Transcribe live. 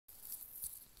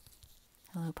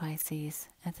Hello Pisces.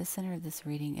 At the center of this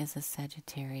reading is a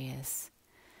Sagittarius.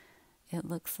 It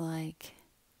looks like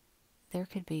there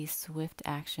could be swift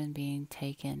action being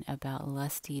taken about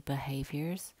lusty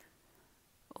behaviors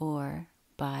or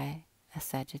by a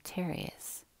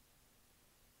Sagittarius.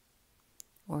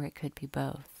 Or it could be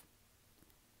both.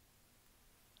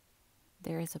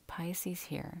 There is a Pisces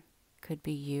here, could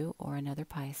be you or another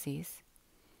Pisces,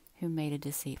 who made a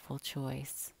deceitful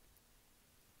choice.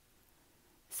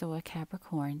 So a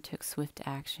Capricorn took swift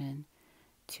action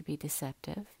to be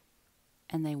deceptive,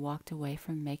 and they walked away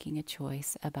from making a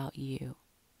choice about you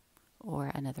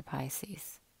or another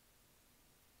Pisces.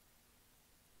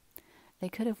 They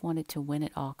could have wanted to win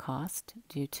at all cost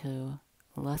due to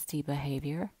lusty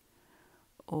behavior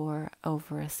or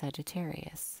over a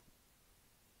Sagittarius.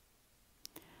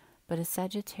 But a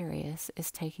Sagittarius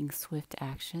is taking swift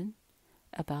action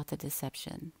about the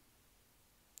deception.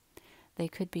 They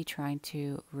could be trying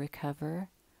to recover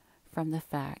from the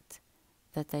fact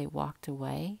that they walked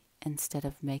away instead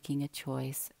of making a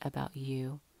choice about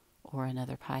you or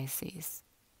another Pisces.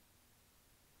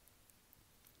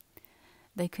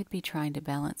 They could be trying to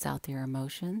balance out their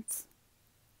emotions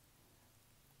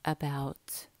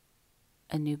about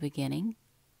a new beginning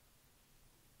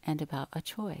and about a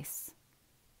choice.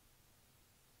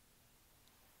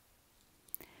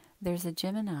 There's a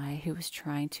Gemini who was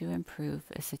trying to improve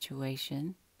a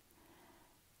situation,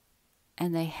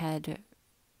 and they had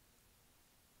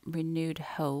renewed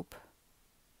hope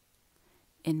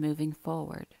in moving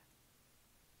forward.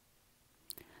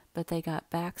 But they got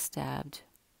backstabbed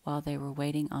while they were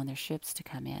waiting on their ships to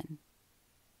come in.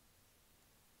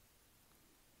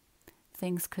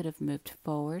 Things could have moved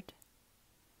forward,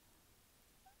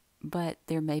 but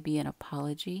there may be an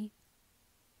apology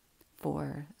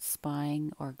for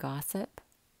spying or gossip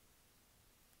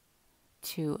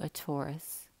to a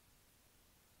Taurus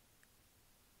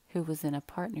who was in a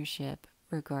partnership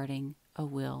regarding a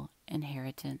will,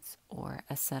 inheritance, or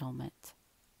a settlement.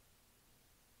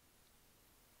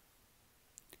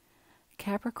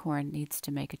 Capricorn needs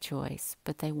to make a choice,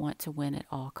 but they want to win at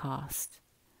all costs.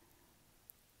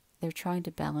 They're trying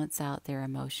to balance out their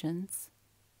emotions.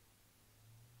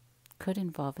 Could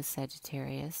involve a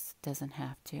Sagittarius, doesn't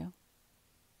have to.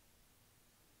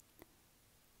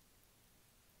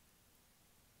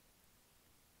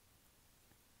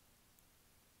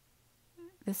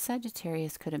 The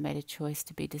Sagittarius could have made a choice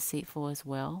to be deceitful as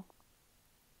well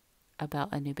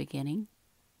about a new beginning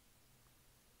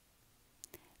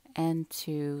and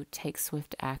to take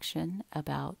swift action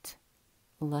about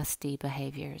lusty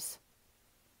behaviors.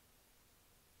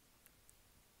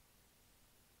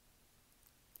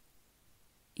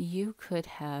 You could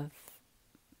have,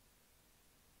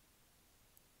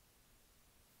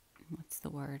 what's the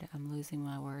word? I'm losing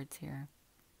my words here.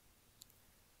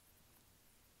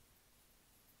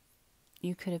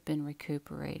 You could have been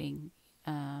recuperating,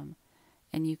 and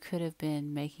you could have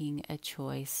been making a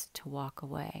choice to walk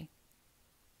away.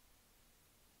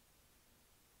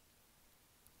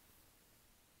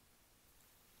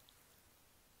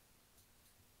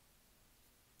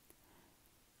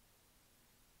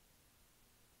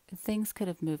 Things could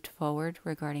have moved forward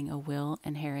regarding a will,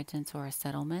 inheritance, or a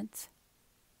settlement,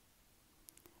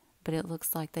 but it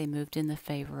looks like they moved in the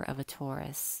favor of a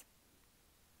Taurus.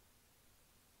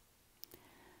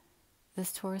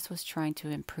 This Taurus was trying to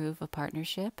improve a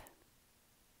partnership,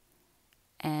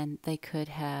 and they could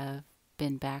have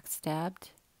been backstabbed,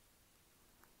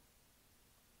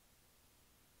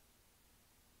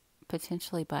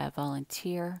 potentially by a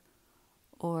volunteer,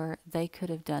 or they could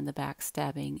have done the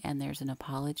backstabbing and there's an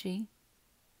apology.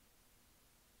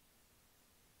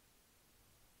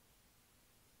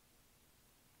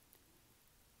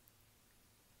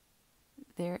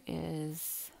 There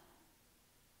is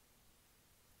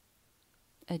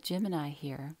a Gemini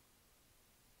here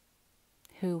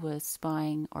who was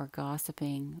spying or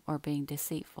gossiping or being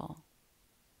deceitful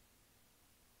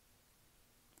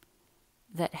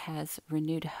that has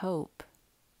renewed hope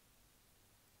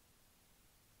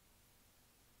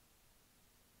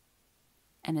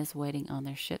and is waiting on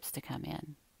their ships to come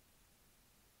in.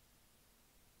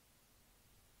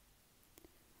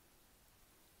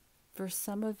 For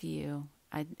some of you,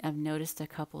 I've noticed a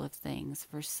couple of things.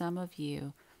 For some of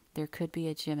you, there could be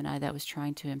a Gemini that was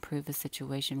trying to improve a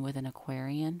situation with an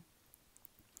Aquarian,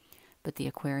 but the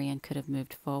Aquarian could have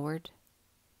moved forward.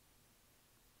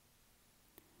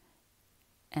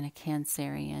 And a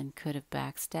Cancerian could have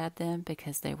backstabbed them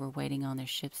because they were waiting on their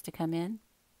ships to come in,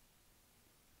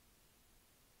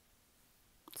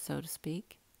 so to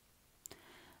speak.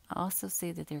 I also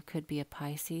see that there could be a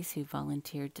Pisces who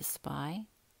volunteered to spy.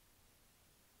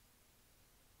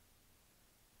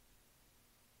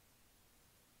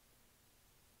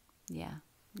 Yeah,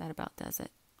 that about does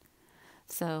it.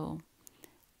 So,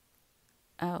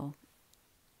 oh,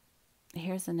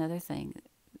 here's another thing.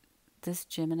 This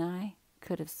Gemini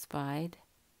could have spied,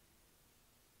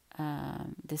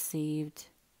 deceived,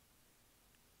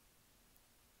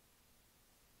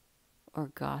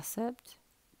 or gossiped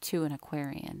to an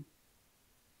Aquarian.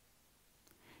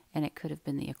 And it could have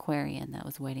been the Aquarian that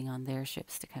was waiting on their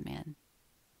ships to come in.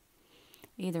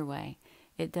 Either way,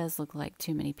 it does look like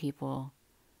too many people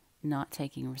not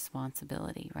taking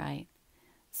responsibility, right?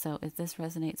 So if this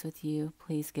resonates with you,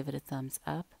 please give it a thumbs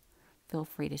up. Feel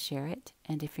free to share it.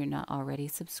 And if you're not already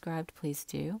subscribed, please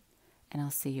do. And I'll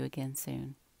see you again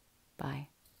soon. Bye.